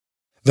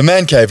The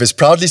Man Cave is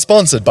proudly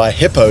sponsored by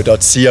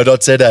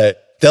hippo.co.za.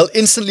 They'll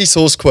instantly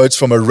source quotes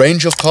from a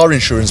range of car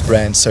insurance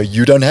brands so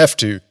you don't have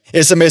to.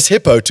 SMS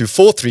HIPPO to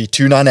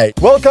 43298.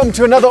 Welcome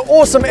to another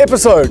awesome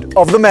episode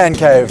of The Man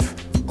Cave.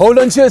 Hold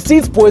on to your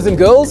seats, boys and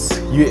girls.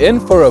 You're in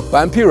for a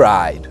bumpy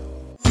ride.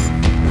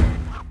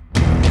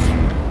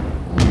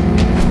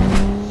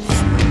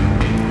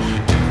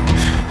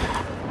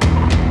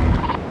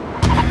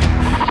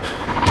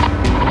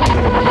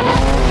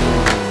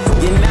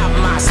 You're not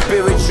my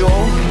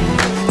spiritual.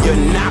 You're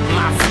not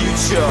my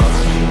future.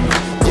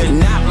 You're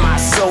not my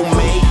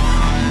soulmate.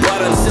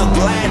 But I'm so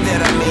glad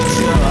that I met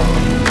you.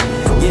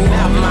 You're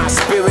not my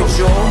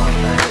spiritual.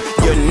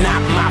 You're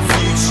not my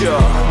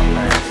future.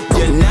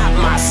 You're not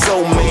my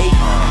soulmate.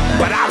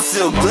 But I'm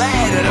so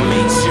glad that I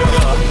met you.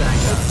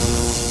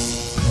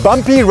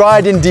 Bumpy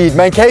ride indeed.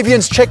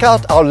 Mancavians, check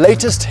out our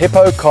latest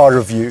Hippo car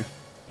review.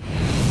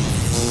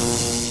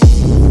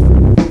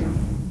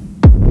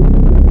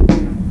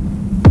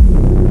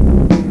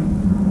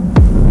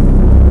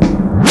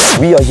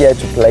 We are here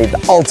to play the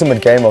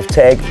ultimate game of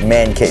tag,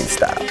 Man Cave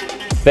style.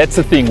 That's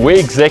the thing. Where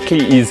exactly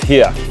is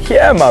here?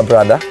 Here, my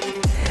brother,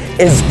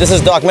 This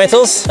is Dark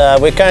Metals.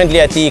 We're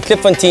currently at the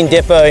Klipfontein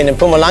depot in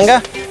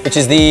Mpumalanga, which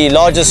is the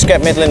largest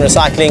scrap metal and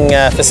recycling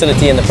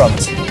facility in the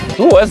province.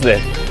 Who was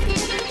that?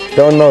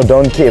 don't know,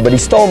 don't care, but he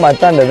stole my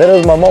thunder. That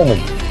was my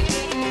moment.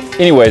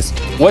 Anyways,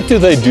 what do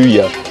they do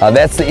here? Now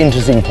that's the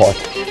interesting part.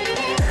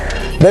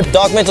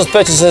 Dark Metals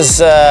purchases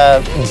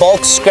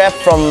bulk scrap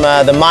from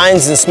the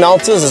mines and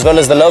smelters as well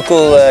as the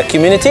local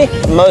community.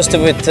 Most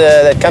of it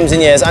that comes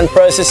in here is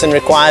unprocessed and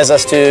requires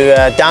us to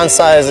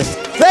downsize it.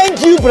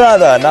 Thank you,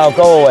 brother. Now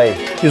go away.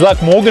 He's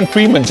like Morgan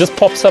Freeman, just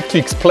pops up to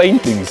explain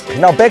things.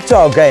 Now back to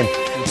our game.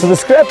 So the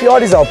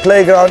scrapyard is our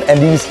playground, and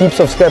these heaps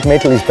of scrap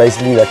metal is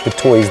basically like the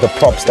toys, the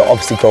props, the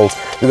obstacles.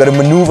 We got to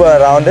maneuver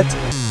around it,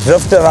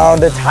 drift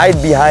around it,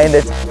 hide behind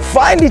it,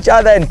 find each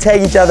other and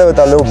tag each other with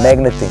our little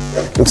magnet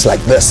thing. Looks like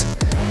this.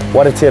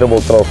 What a terrible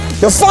throw.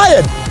 You're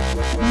fired!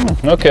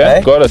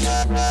 Okay, got it.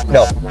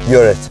 No,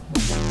 you're it.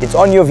 It's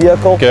on your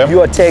vehicle, Okay.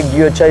 you are tagged,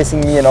 you're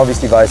chasing me, and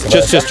obviously vice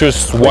versa.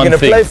 Just We're one going to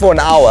thing. play for an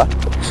hour,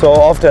 so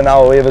after an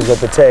hour, whoever's got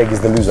the tag is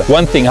the loser.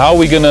 One thing, how are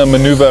we going to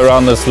maneuver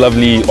around this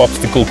lovely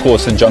obstacle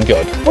course in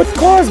Junkyard? What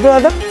cars,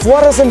 brother?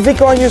 Warras and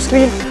Vic on your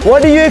screen.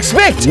 What do you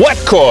expect? What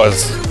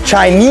cars?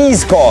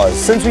 Chinese cars.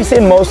 Since we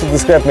send most of the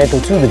scrap metal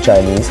to the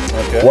Chinese,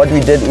 what we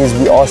did is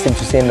we asked them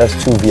to send us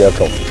 2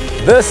 vehicles.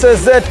 This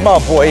is it, my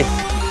boy.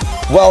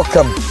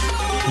 Welcome.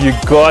 You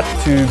got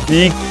to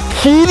be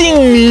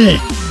kidding me!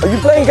 Are you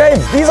playing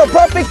games? These are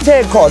perfect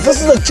tag cars.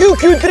 This is a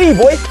QQ3,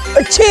 boy.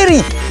 A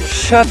cherry.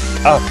 Shut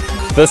up.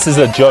 This is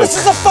a joke. This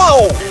is a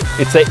foul.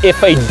 It's a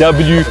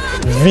FAW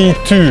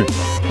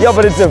V2. Yeah,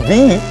 but it's a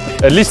V.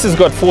 At least it's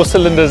got 4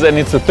 cylinders and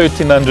it's a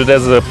 1300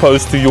 as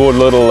opposed to your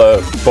little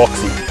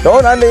boxy.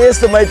 Don't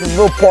underestimate this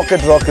little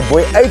pocket rocket,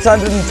 boy.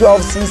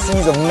 812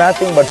 cc's of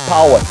nothing but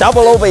power.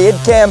 Double overhead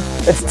cam.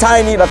 It's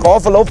tiny, like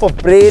half a loaf of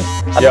bread.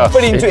 I can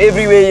fit into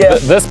everywhere here.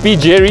 This be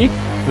Jerry,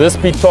 this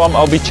be Tom.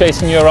 I'll be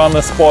chasing you around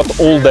the spot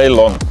all day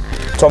long.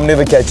 Tom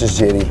never catches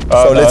Jerry.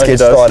 Oh, So no, let's he get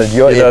does. started.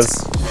 You're He it.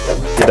 does.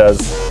 He does.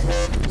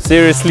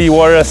 Seriously,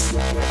 Warras?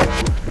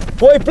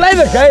 Boy, play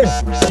the game.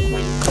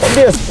 Don't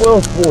be a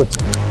spoiled sport.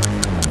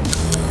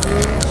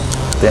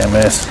 Damn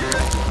it.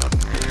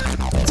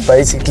 It's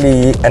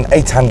basically an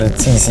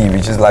 800cc,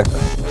 which is like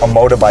a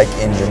motorbike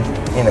engine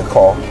in a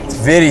car. It's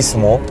very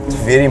small. It's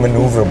very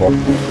maneuverable.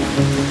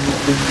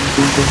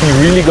 You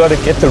really got to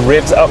get the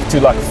revs up to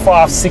like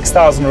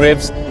 5,000–6,000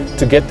 revs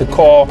to get the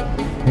car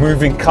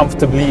moving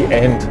comfortably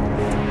and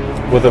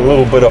with a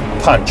little bit of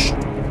punch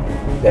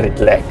that it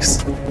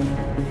lacks.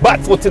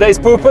 But for today's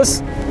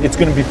purpose, it's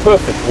going to be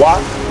perfect.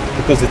 Why?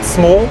 Because it's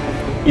small,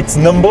 it's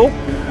nimble,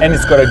 and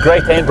it's got a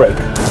great handbrake.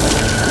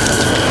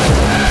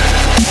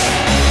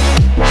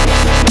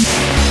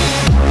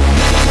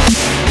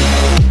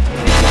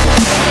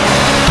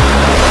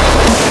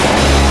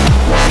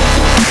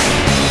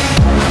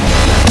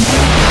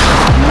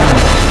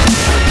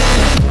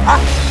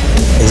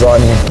 He's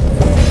on you.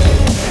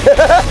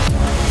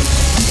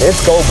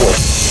 Let's go, boy.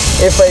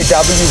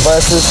 FAW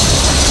versus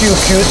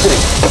QQ3.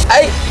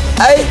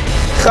 Hey,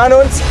 gaan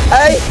ons.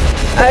 Hey,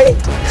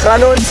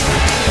 gaan ons.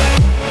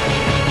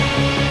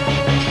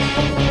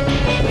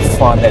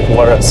 Fun at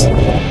Warras.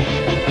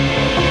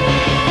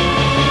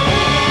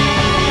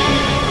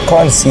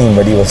 Can't see him,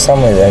 but he was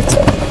somewhere that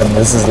time. And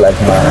this is like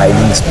my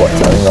hiding spot. I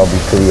think I'll be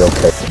pretty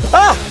okay.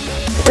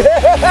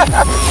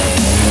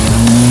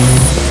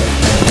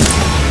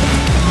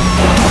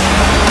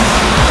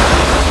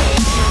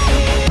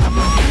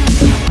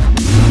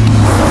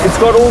 It's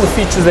got all the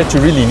features that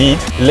you really need.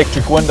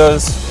 Electric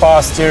windows,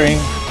 power steering.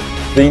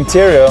 The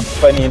interior,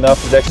 funny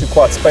enough, is actually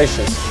quite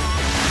spacious.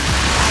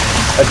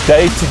 A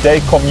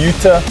day-to-day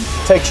commuter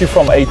takes you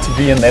from A to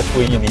B, and that's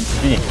where you need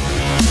to be.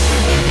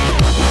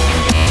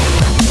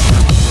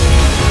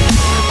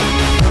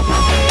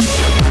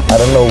 I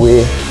don't know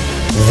where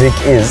Vic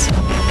is.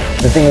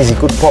 The thing is, he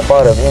could pop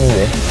out of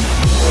anywhere.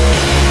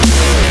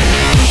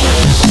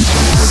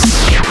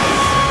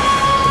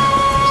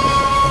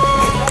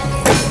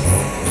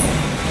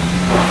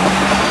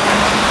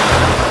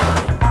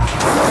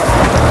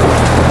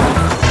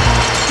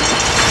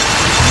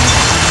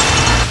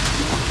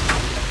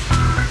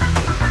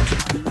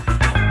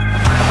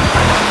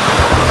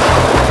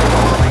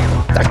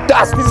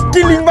 fast. He's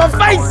killing my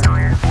face.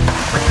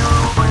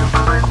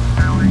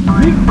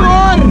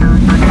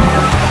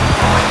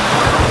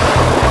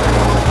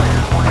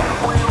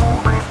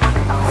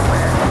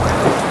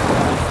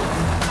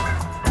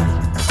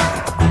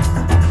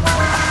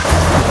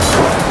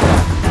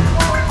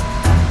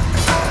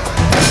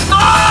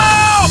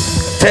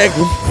 Tag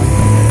him.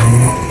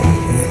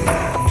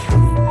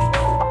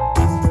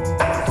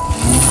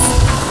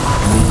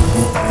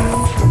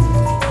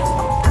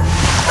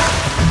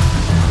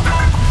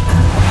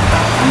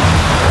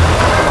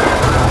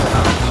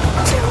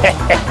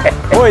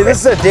 Boy, this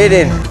is a dead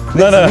end.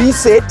 No.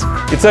 Reset.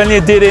 It's only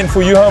a dead end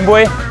for you,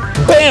 homeboy.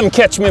 Bam!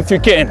 Catch me if you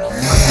can.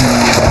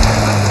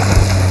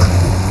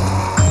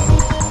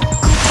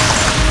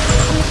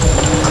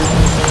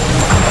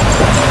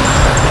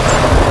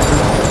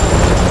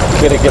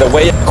 Gotta get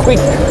away quick.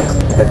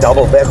 A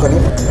double back on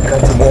him.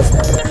 Cut him off.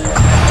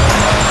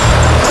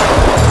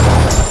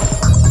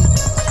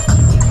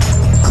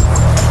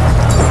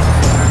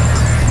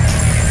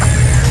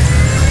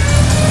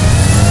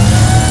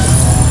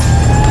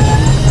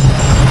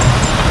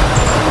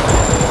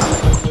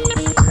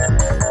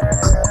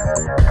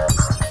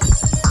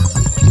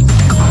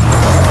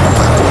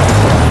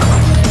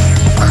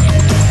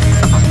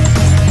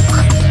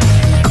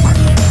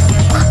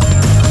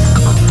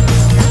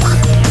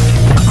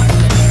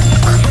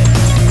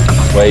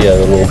 Way, you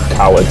little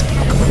coward.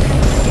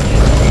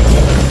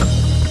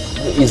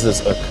 Where is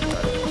this oak?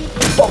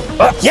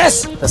 Oh,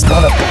 Yes! That's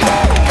not a...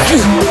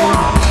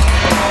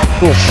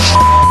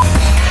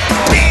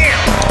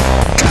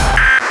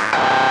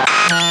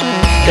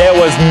 That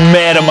was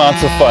mad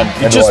amounts of fun.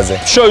 It And just was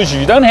it? shows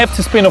you don't have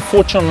to spend a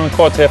fortune on a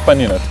car to have fun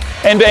in it.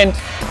 And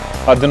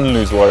I didn't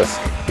lose, Warras.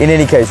 In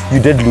any case, you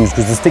did lose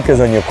because the sticker's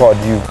on your car.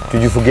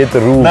 Did you forget the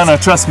rules? No,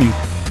 trust me.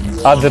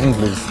 I didn't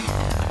lose.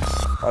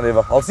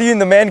 Whatever. I'll see you in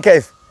the man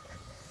cave.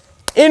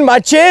 In my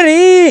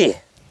cherry!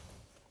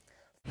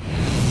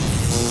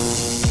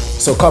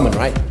 So common,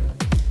 right?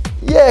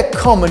 Yeah,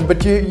 common,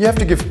 but you have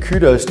to give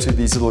kudos to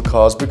these little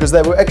cars because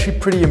they were actually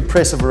pretty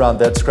impressive around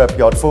that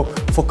scrapyard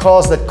for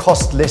cars that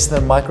cost less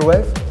than a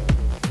microwave.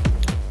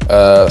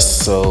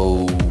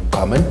 So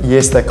common?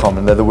 Yes, they're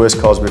common. They're the worst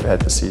cars we've had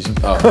this season.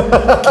 Oh.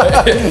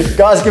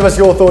 Guys, give us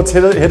your thoughts.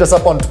 Hit us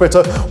up on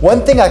Twitter.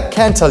 One thing I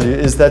can tell you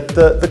is that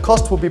the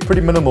cost will be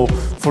pretty minimal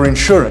for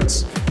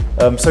insurance.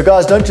 So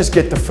guys, don't just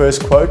get the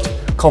first quote.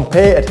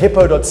 Compare at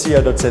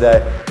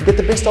hippo.co.za and get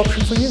the best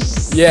option for you.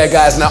 Yeah,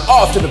 guys, now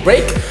after the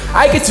break,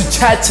 I get to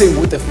chatting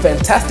with the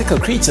fantastical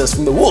creatures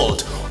from the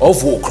world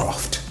of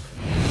Warcraft.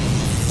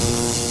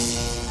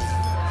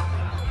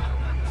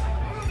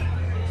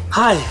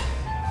 Hi.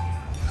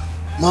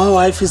 My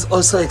wife is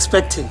also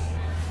expecting.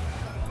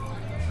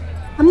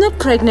 I'm not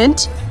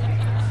pregnant.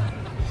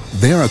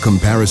 There are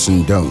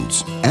comparison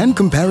don'ts and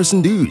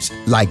comparison do's,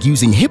 like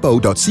using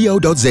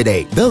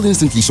hippo.co.za. They'll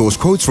instantly source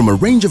quotes from a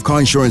range of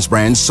car insurance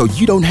brands so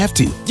you don't have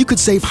to. You could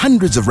save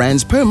hundreds of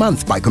rands per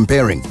month by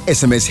comparing.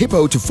 SMS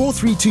HIPPO to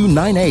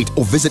 43298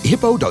 or visit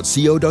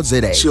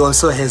hippo.co.za. She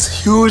also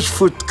has huge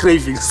food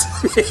cravings.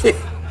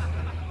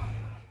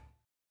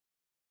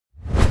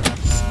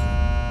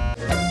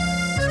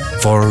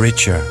 For a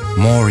richer,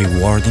 more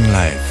rewarding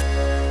life.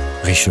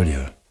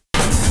 Richelieu.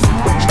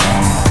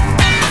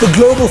 The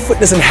global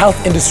fitness and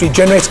health industry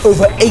generates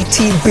over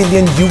 $80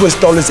 billion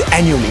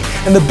annually,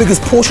 and the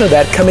biggest portion of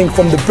that coming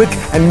from the brick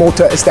and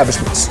mortar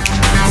establishments.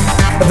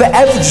 The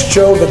average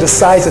Joe that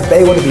decides that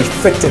they want to be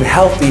fit and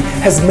healthy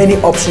has many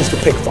options to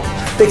pick from.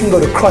 They can go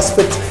to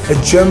CrossFit,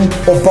 a gym,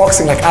 or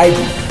boxing like I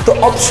do.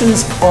 The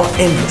options are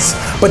endless,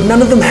 but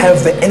none of them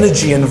have the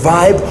energy and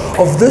vibe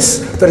of this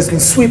that has been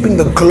sweeping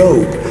the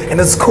globe, and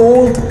it's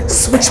called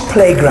Switch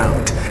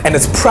Playground, and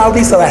it's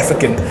proudly South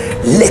African.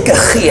 Lekker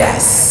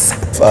Gies.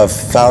 I've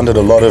founded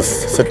a lot of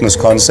fitness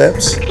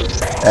concepts,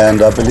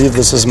 and I believe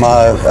this is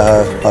my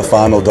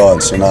final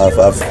dance. You know,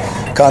 I've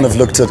kind of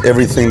looked at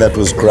everything that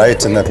was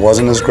great and that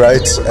wasn't as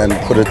great and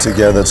put it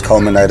together. It's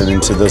culminated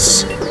into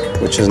this,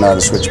 which is now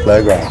the Switch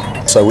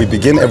Playground. So we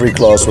begin every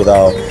class with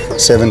our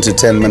 7 to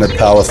 10 minute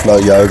power flow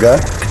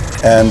yoga,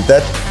 and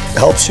that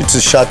helps you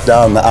to shut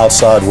down the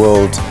outside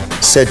world,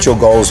 set your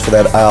goals for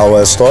that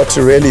hour, start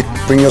to really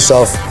bring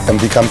yourself and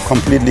become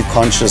completely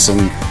conscious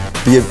and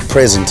be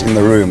present in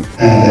the room.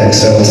 And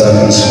exhale, tap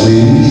and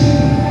squeeze.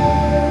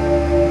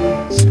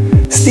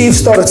 Steve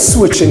started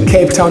Switch in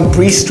Cape Town,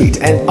 Bree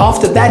Street, and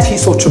after that he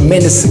saw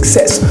tremendous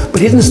success. But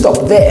he didn't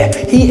stop there.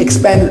 He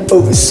expanded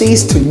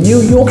overseas to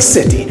New York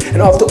City.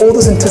 And after all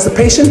this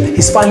anticipation,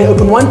 he's finally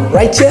opened one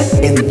right here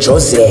in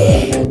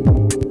Jose.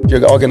 You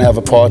are going to have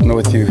a partner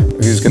with you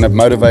who's going to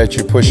motivate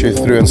you, push you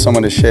through, and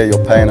someone to share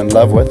your pain and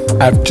love with.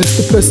 I have just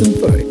the person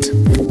for it.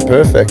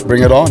 Perfect,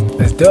 bring it on.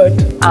 Let's do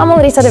it. I'm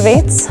Warras and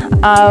Vic.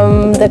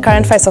 I'm the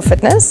current face of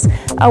fitness.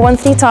 I won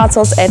 3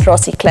 titles at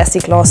Rossi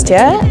Classic last year.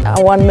 I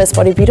won Miss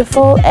Body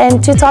Beautiful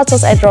and 2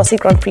 titles at Rossi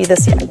Grand Prix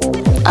this year.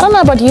 I don't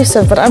know about you,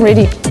 Siv, but I'm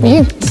ready.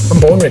 You? I'm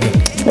born ready.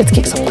 Let's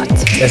kick some butt.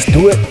 Let's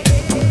do it.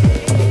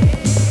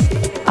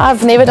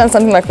 I've never done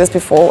something like this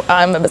before.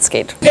 I'm a bit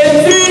scared.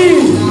 In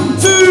 3,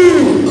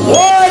 2,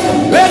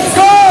 1, let's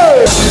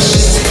go!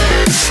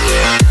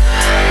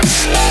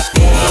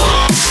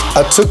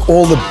 took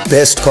all the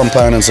best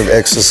components of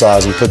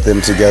exercise and put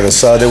them together.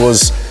 So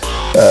there's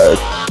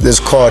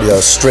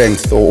cardio,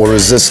 strength or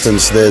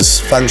resistance, there's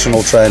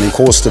functional training,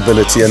 core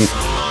stability, and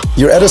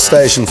you're at a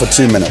station for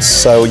 2 minutes.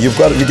 So you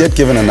get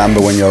given a number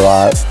when you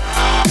arrive.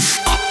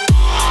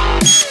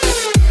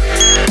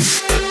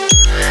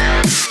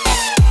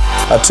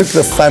 I took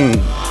the fun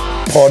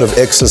part of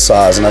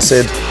exercise and I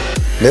said,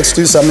 let's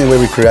do something where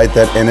we create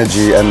that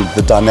energy and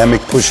the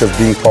dynamic push of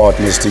being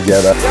partners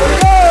together.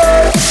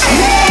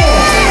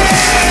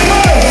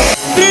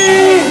 3,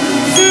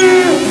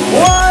 2,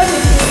 1,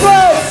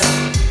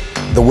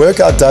 The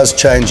workout does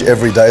change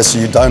every day, so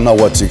you don't know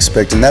what to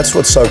expect, and that's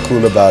what's so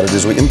cool about it,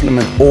 is we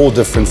implement all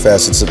different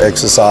facets of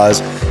exercise,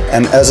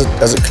 and as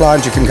a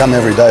client you can come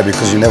every day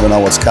because you never know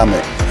what's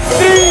coming.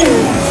 3,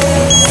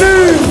 2,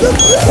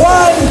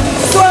 1,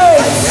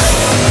 switch!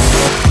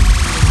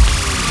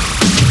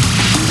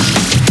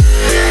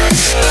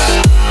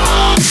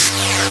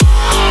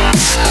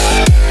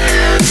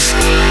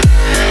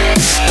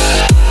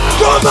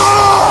 Come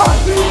on!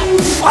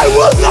 I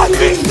will not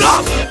be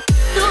stopped!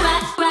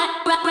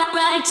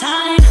 Right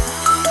time.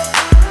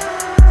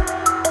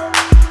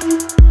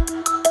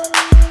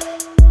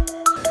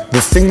 The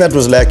thing that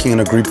was lacking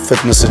in a group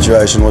fitness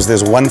situation was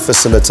there's one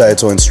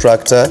facilitator or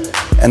instructor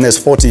and there's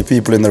 40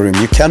 people in the room.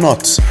 You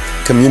cannot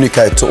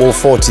communicate to all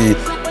 40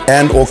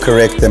 and or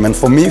correct them, and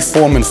for me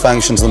form and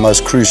function is the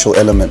most crucial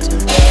element.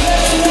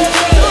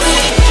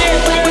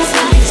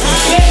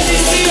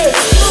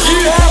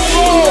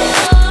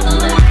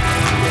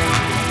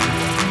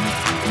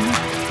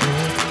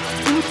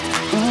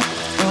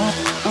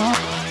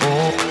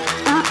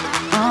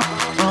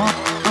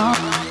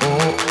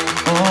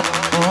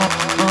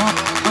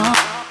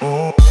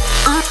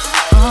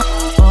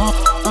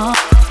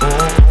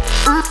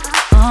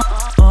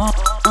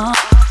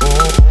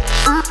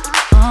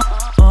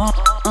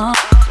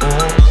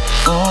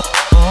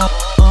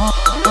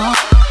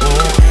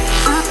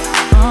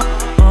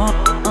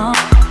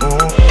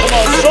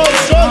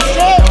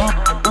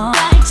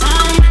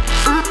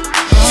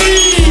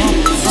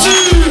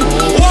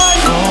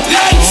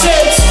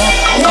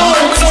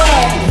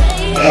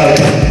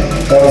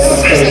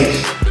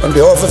 On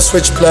behalf of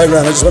Switch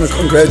Playground, I just want to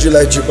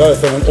congratulate you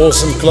both on an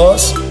awesome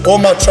class. All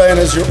my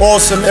trainers, you're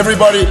awesome.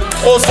 Everybody,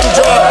 awesome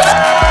job.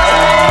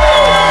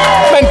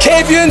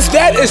 Mancavians,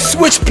 that is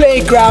Switch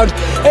Playground.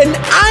 An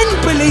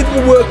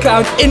unbelievable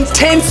workout,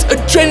 intense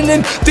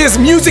adrenaline. There's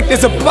music,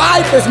 there's a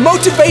vibe, there's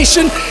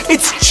motivation.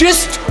 It's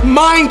just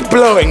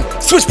mind-blowing.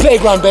 Switch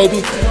Playground,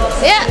 baby.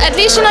 Yeah, at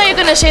least you know you're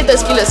gonna shave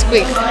those kilos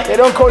quick. They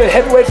don't call it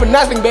heavyweight for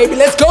nothing, baby.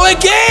 Let's go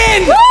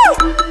again!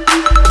 Woo!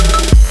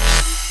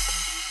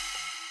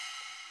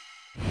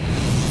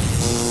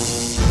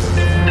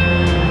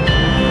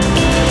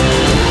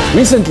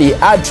 Recently,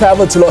 I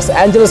traveled to Los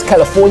Angeles,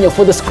 California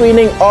for the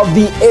screening of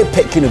the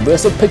epic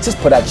Universal Pictures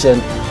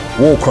production,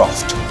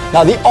 Warcraft.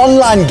 Now, the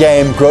online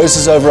game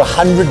grosses over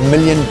 $100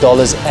 million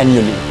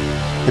annually.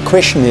 The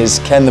question is,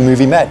 can the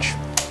movie match?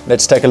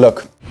 Let's take a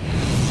look.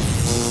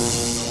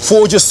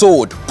 Forge your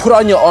sword, put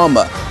on your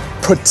armor,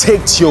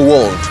 protect your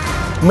world.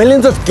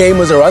 Millions of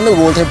gamers around the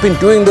world have been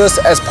doing this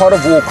as part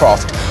of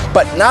Warcraft,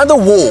 but now the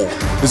war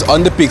is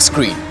on the big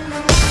screen.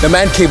 The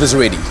man cave is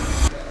ready.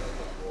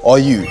 Are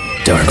you?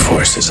 Dark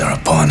forces are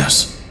upon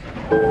us.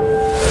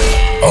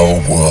 Our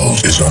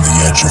world is on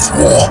the edge of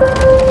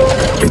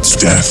war. It's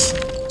death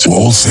to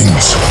all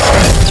things.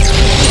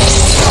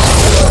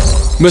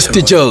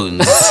 Mr.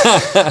 Jones,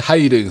 how are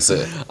you doing,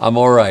 sir? I'm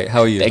all right. How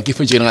are you? Thank you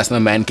for joining us in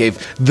the Man Cave.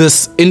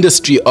 This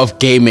industry of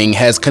gaming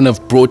has kind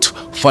of brought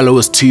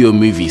followers to your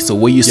movie. So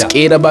were you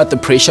scared about the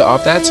pressure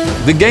of that?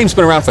 The game's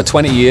been around for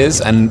 20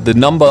 years, and the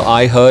number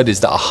I heard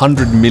is that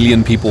 100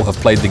 million people have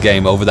played the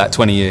game over that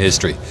 20-year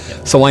history.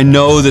 So I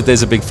know that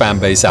there's a big fan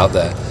base out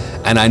there,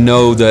 and I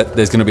know that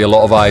there's going to be a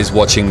lot of eyes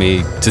watching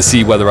me to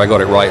see whether I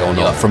got it right or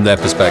not from their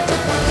perspective.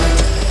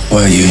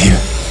 Why are you here?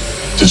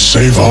 To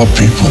save our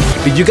people.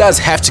 Did you guys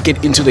have to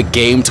get into the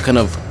game to kind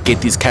of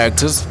get these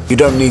characters? You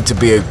don't need to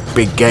be a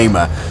big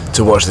gamer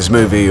to watch this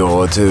movie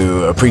or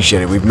to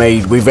appreciate it.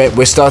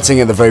 We're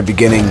starting at the very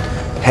beginning,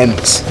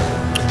 hence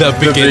the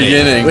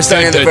beginning. We're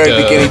starting at the very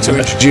beginning to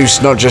introduce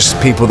not just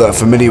people that are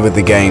familiar with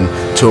the game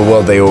to a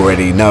world they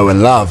already know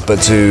and love,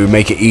 but to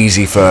make it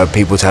easy for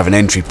people to have an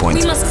entry point.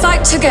 We must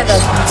fight together.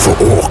 For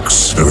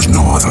orcs, there is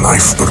no other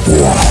life but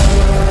war.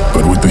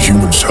 But with the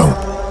humans' help,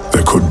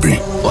 there could be.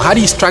 Well, how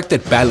do you strike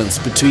that balance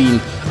between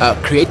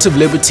creative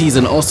liberties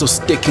and also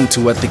sticking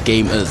to what the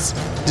game is?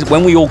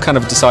 When we all kind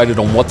of decided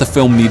on what the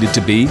film needed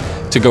to be,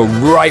 to go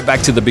right back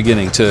to the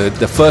beginning, to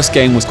the first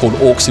game was called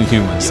Orcs and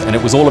Humans, and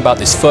it was all about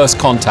this first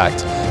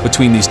contact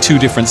between these two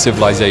different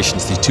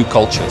civilizations, these two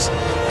cultures.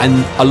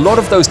 And a lot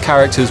of those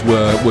characters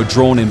were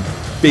drawn in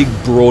big,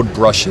 broad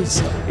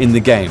brushes in the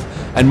game.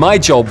 And my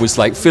job was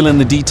like fill in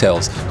the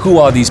details. Who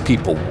are these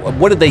people?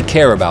 What do they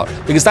care about?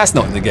 Because that's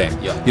not in the game.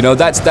 You know,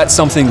 that's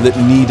something that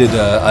needed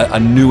a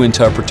new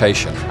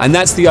interpretation. And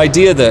that's the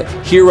idea that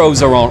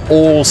heroes are on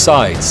all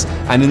sides.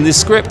 And in this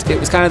script, it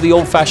was kind of the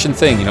old-fashioned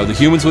thing. You know, the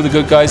humans were the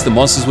good guys, the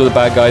monsters were the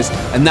bad guys,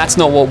 and that's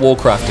not what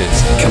Warcraft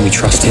is. Can we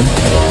trust him?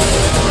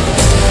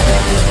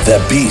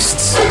 They're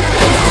beasts.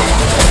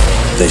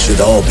 They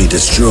should all be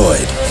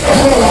destroyed.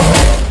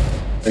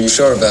 Are you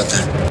sure about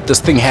that? This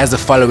thing has a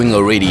following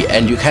already,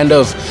 and you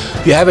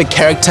have a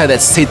character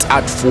that's set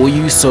out for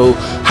you, so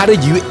how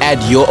did you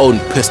add your own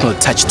personal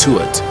touch to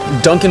it?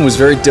 Duncan was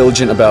very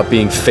diligent about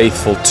being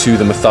faithful to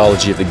the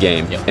mythology of the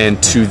game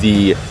and to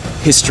the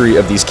history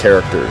of these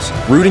characters,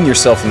 rooting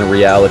yourself in the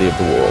reality of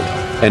the world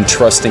and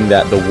trusting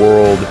that the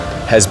world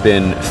has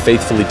been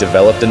faithfully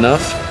developed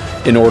enough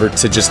in order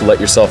to just let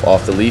yourself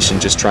off the leash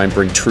and just try and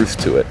bring truth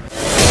to it.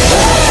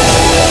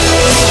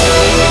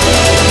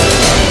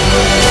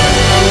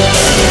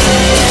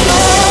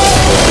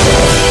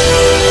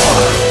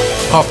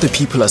 Half the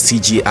people are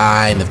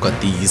CGI and they've got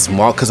these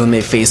markers on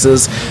their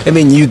faces, and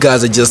then you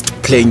guys are just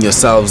playing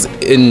yourselves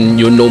in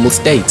your normal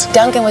state.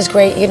 Duncan was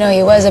great, you know,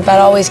 he was about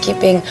always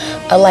keeping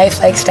a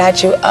lifelike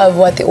statue of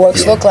what the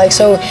orcs look like,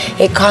 so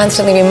it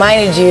constantly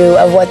reminded you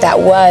of what that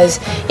was.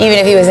 Even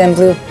if he was in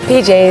blue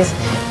PJs,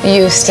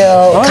 you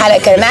still kind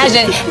of could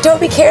imagine.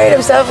 Toby carried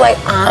himself like,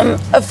 I'm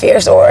a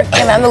fierce orc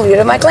and I'm the leader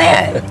of my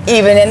clan,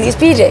 even in these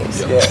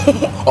PJs.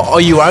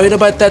 Are you worried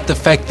about that? The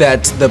fact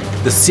that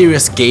the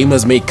serious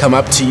gamers may come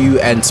up to you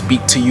and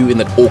speak to you in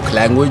that orc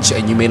language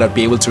and you may not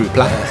be able to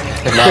reply?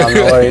 No, I'm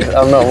not worried.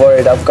 I'm not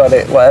worried. I've got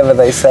it. Whatever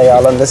they say,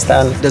 I'll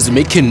understand. Does it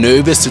make you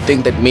nervous to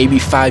think that maybe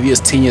 5 years,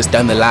 10 years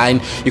down the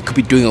line, you could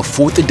be doing a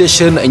 4th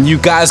edition and you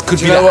guys could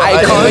be the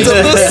icons of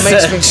this? It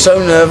makes me so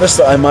nervous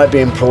that I might be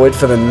employed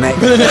for the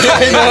next.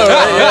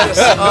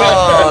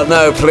 Oh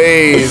no,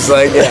 please,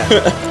 like,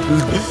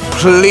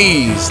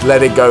 please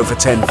let it go for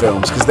 10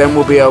 films, because then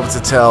we'll be able to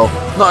tell.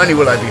 Not only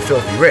will I be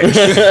filthy rich,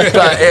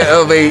 but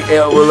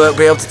we'll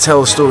be able to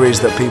tell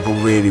stories that people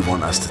really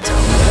want us to tell.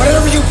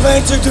 Whatever you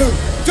plan to do,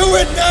 do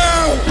it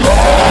now!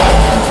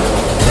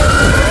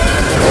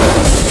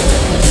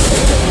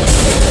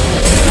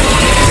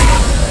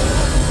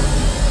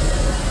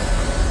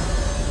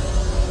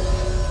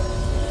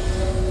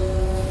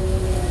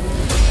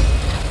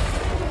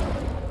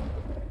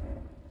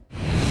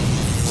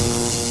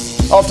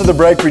 After the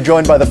break, we're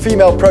joined by the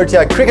female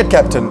Protea cricket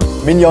captain,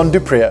 Mignon Du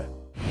Preez.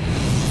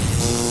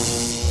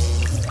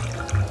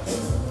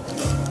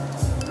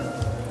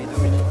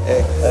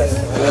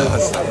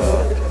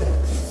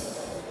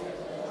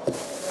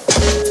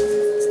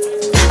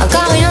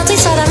 Encore une autre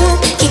histoire d'amour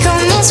qui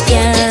commence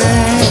bien.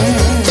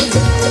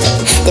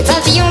 Des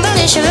papillons dans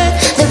les cheveux,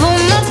 de bon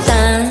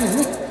matin.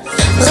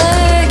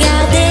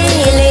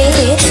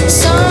 Regardez-les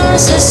sans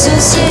se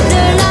soucier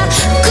de la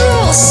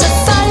course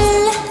folle.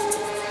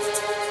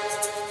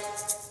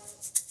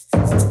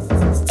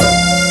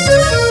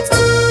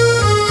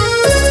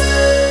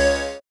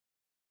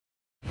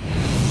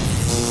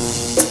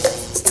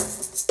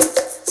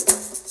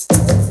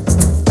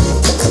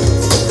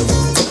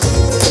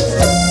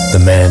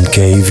 Man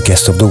Cave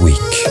Guest of the Week,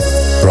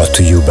 brought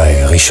to you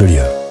by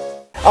Richelieu.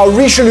 Our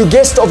Richelieu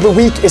Guest of the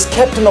Week is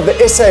captain of the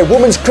SA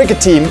Women's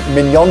Cricket Team,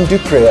 Mignon Du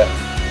Preez.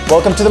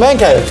 Welcome to the Man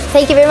Cave.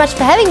 Thank you very much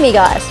for having me,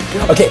 guys.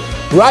 Okay,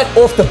 right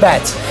off the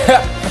bat.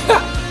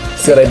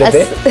 See what I did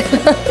there?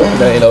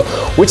 No, you know,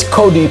 which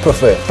code do you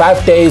prefer?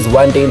 5 days,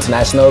 1 day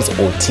internationals,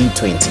 or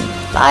T20?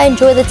 I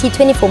enjoy the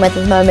T20 format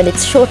at the moment.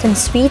 It's short and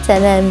sweet,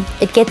 and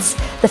it gets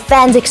the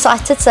fans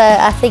excited. So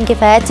I think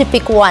if I had to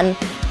pick one,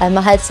 I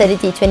had to say the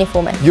T20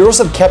 format. You're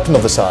also the captain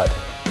of the side.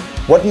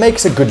 What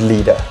makes a good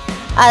leader?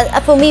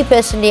 For me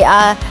personally,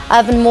 I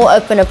have a more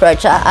open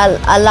approach.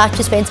 I like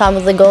to spend time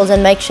with the girls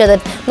and make sure that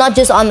not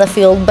just on the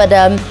field, but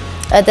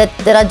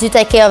that I do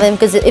take care of them,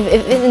 because if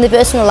in their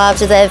personal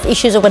lives, if they have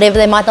issues or whatever,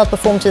 they might not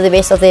perform to the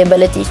best of their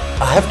abilities.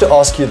 I have to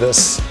ask you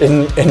this.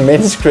 In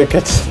men's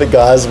cricket, the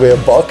guys wear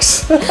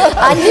box.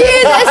 I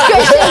knew this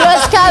question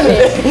was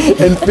coming.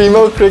 In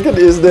female cricket,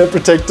 is there a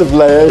protective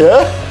layer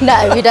here?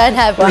 No, we don't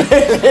have one.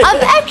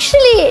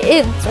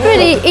 It's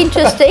pretty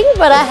interesting,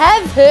 but I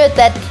have heard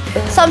that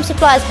some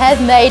suppliers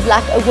have made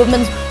like a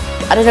woman's,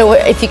 I don't know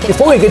if you can.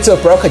 Before we get to a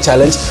broker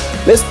challenge,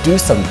 let's do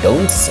some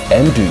don'ts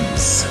and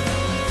do's.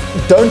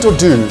 Don't or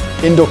do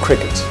indoor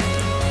cricket?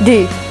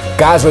 Do.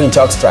 Guys wearing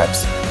chalk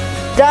stripes.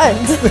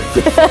 Don't.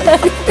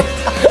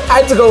 I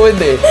had to go in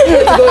there.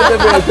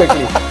 Very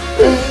quickly.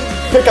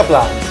 Pick-up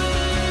lines.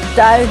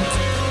 Don't.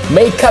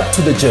 Make up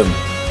to the gym.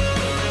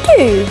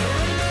 Do.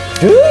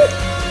 Do?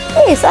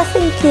 Yes, I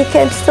think you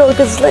can still,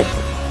 because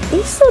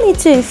you still need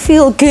to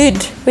feel good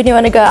when you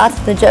want to go out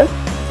to the gym.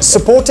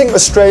 Supporting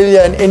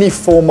Australia in any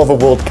form of a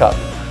World Cup?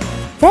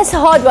 That's a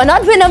hard one.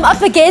 Not when I'm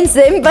up against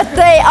them, but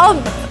they are.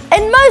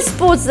 In most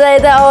sports, they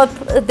are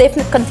a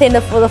definite contender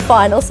for the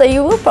final, so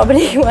you will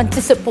probably want to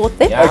support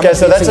them. Yeah, okay,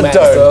 so that's a don't.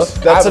 So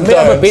that's a don't.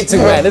 I'm a betting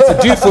man. It's a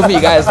dude for me,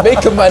 guys.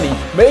 Make your money.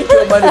 Make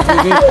your money,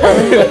 baby.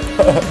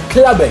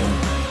 Clubbing.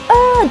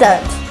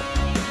 Don't.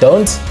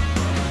 Don't?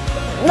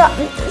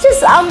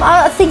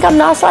 I think I'm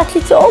now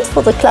slightly too old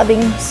for the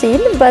clubbing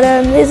scene, but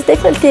there's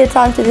definitely a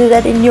time to do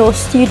that in your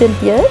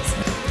student years.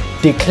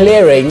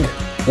 Declaring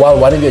while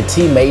one of your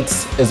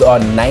teammates is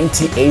on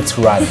 98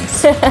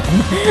 runs.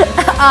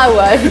 I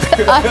won't.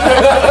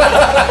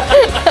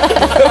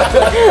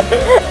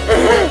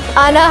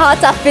 I know how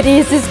tough it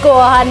is to score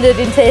 100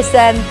 in tests,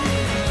 and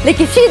look,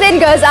 if she then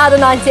goes out of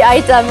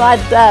 98, I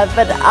might,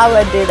 but I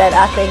won't do that.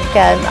 I think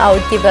I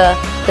would give her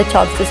the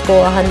chance to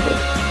score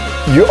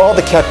 100. You are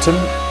the captain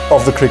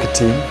of the cricket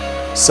team,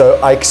 so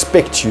I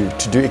expect you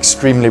to do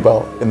extremely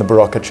well in the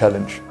Baraka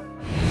Challenge.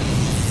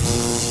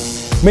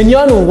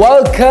 Mignon,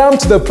 welcome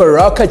to the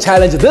Baraka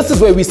Challenge. This is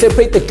where we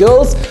separate the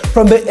girls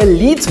from the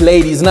elite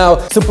ladies. Now,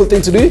 simple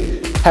thing to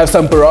do, have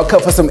some Baraka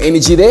for some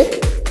energy there.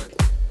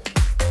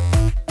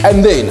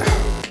 And then,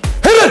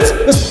 hit it!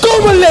 Let's go,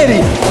 my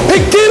lady!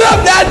 Pick it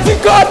up, that's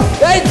it, God!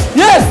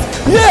 Yes,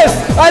 yes,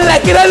 I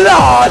like it a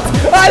lot!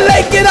 I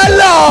like it a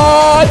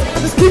lot!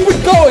 Just keep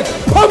it going.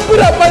 Pump it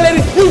up, my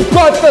lady. You've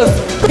got this.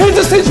 Here's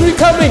the century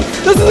coming.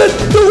 This is it,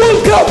 the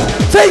World Cup.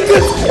 Take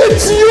it.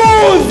 It's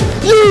yours.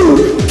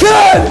 You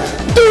can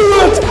do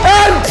it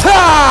and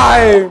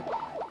time.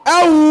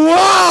 Oh,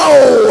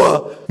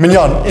 wow!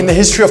 Mignon, in the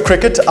history of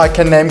cricket, I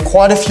can name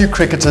quite a few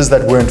cricketers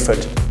that weren't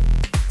fit.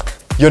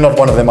 You're not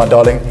one of them, my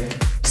darling.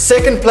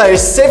 Second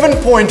place,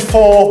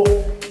 7.4.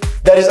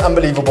 That is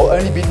unbelievable.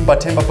 Only beaten by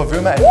Temba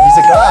Pavuma, and he's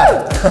a guy.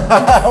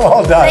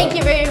 Well done. Thank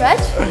you very much.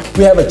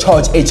 We have a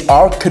Charge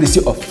HR courtesy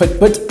of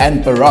Fitbit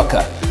and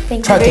Baraka.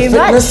 Thank Try you very to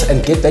fitness much.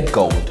 and get that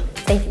gold.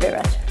 Thank you very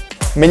much.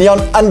 Mignon,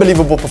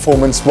 unbelievable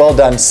performance. Well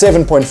done.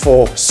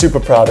 7.4. Super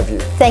proud of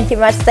you. Thank you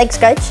very much. Thanks,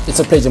 coach. It's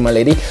a pleasure, my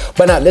lady.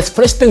 But now let's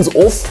finish things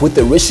off with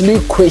the Richelieu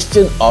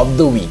question of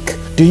the week.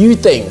 Do you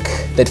think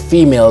that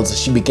females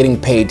should be getting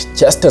paid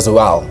just as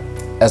well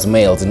as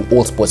males in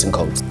all sports and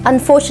codes?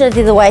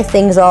 Unfortunately, the way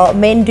things are,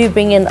 men do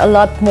bring in a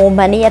lot more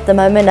money at the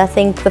moment. I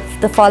think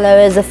the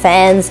followers, the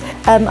fans.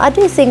 I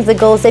do think the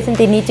girls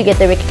definitely need to get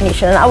the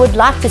recognition, and I would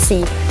like to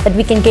see that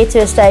we can get to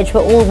a stage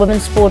where all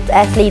women's sport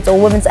athletes or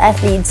women's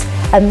athletes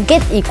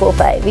get equal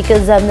pay,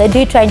 because they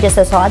do train just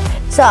as hard.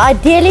 So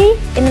ideally,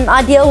 in an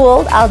ideal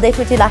world, I'll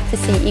definitely like to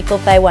see equal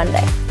pay one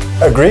day.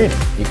 Agreed.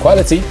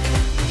 Equality.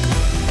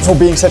 For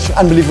being such an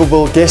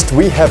unbelievable guest,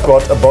 we have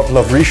got a bottle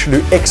of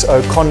Richelieu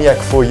XO cognac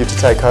for you to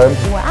take home.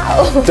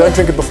 Wow. Don't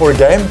drink it before a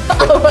game,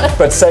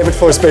 but save it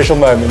for a special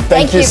moment.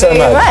 Thank you so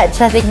very much.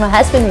 I think my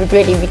husband would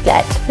really be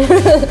glad.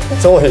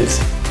 It's all his.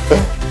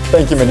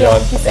 Thank you, Mignon. Yeah,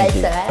 you say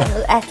so, I'm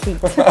an athlete.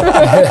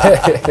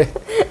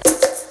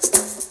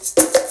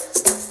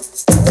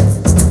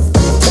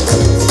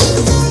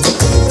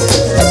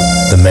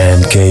 The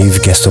Man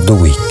Cave Guest of the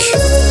Week,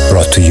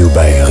 brought to you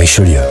by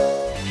Richelieu.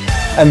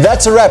 And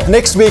that's a wrap.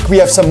 Next week we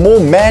have some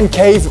more Man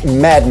Cave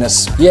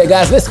madness. Yeah,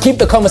 guys, let's keep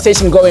the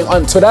conversation going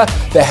on Twitter.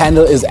 The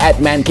handle is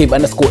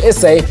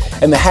 @mancave_SA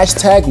and the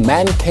hashtag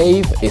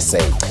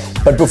 #ManCaveSA.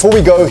 But before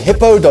we go,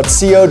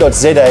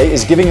 hippo.co.za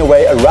is giving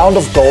away a round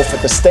of golf at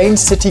the Stain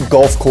City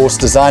Golf Course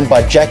designed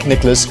by Jack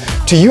Nicholas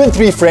to you and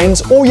 3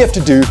 friends. All you have to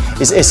do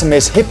is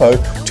SMS HIPPO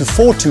to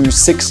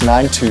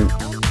 42692.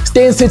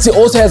 Stain City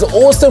also has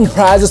awesome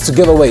prizes to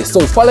give away,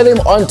 so follow them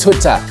on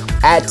Twitter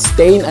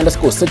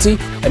 @Stain_City,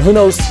 and who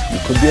knows, you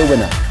could be a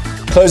winner.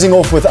 Closing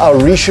off with our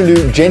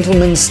Richelieu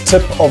Gentleman's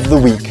Tip of the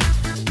Week.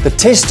 The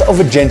test of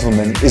a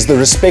gentleman is the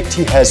respect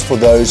he has for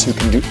those who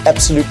can do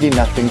absolutely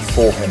nothing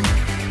for him.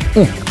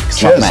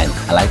 Smart man,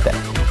 I like that.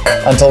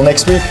 Until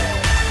next week.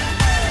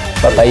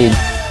 Bye-bye.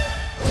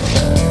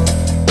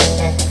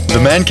 The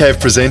Man Cave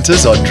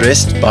presenters are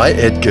dressed by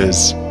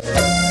Edgars.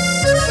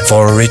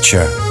 For a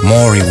richer,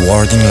 more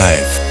rewarding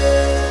life,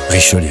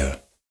 Richelieu.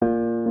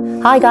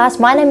 Hi guys,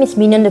 my name is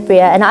Mignon Du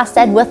Preez, and I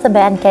stand with the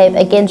Man Cave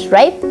against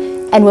rape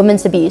and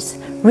women's abuse.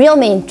 Real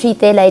men treat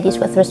their ladies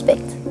with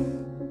respect.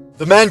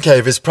 The Man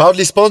Cave is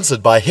proudly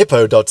sponsored by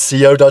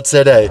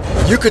hippo.co.za.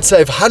 You could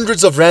save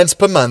hundreds of rands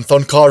per month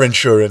on car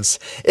insurance.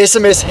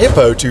 SMS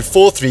HIPPO to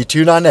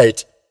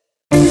 43298.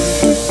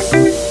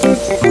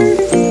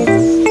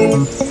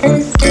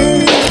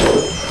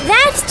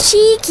 That's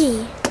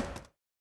cheeky.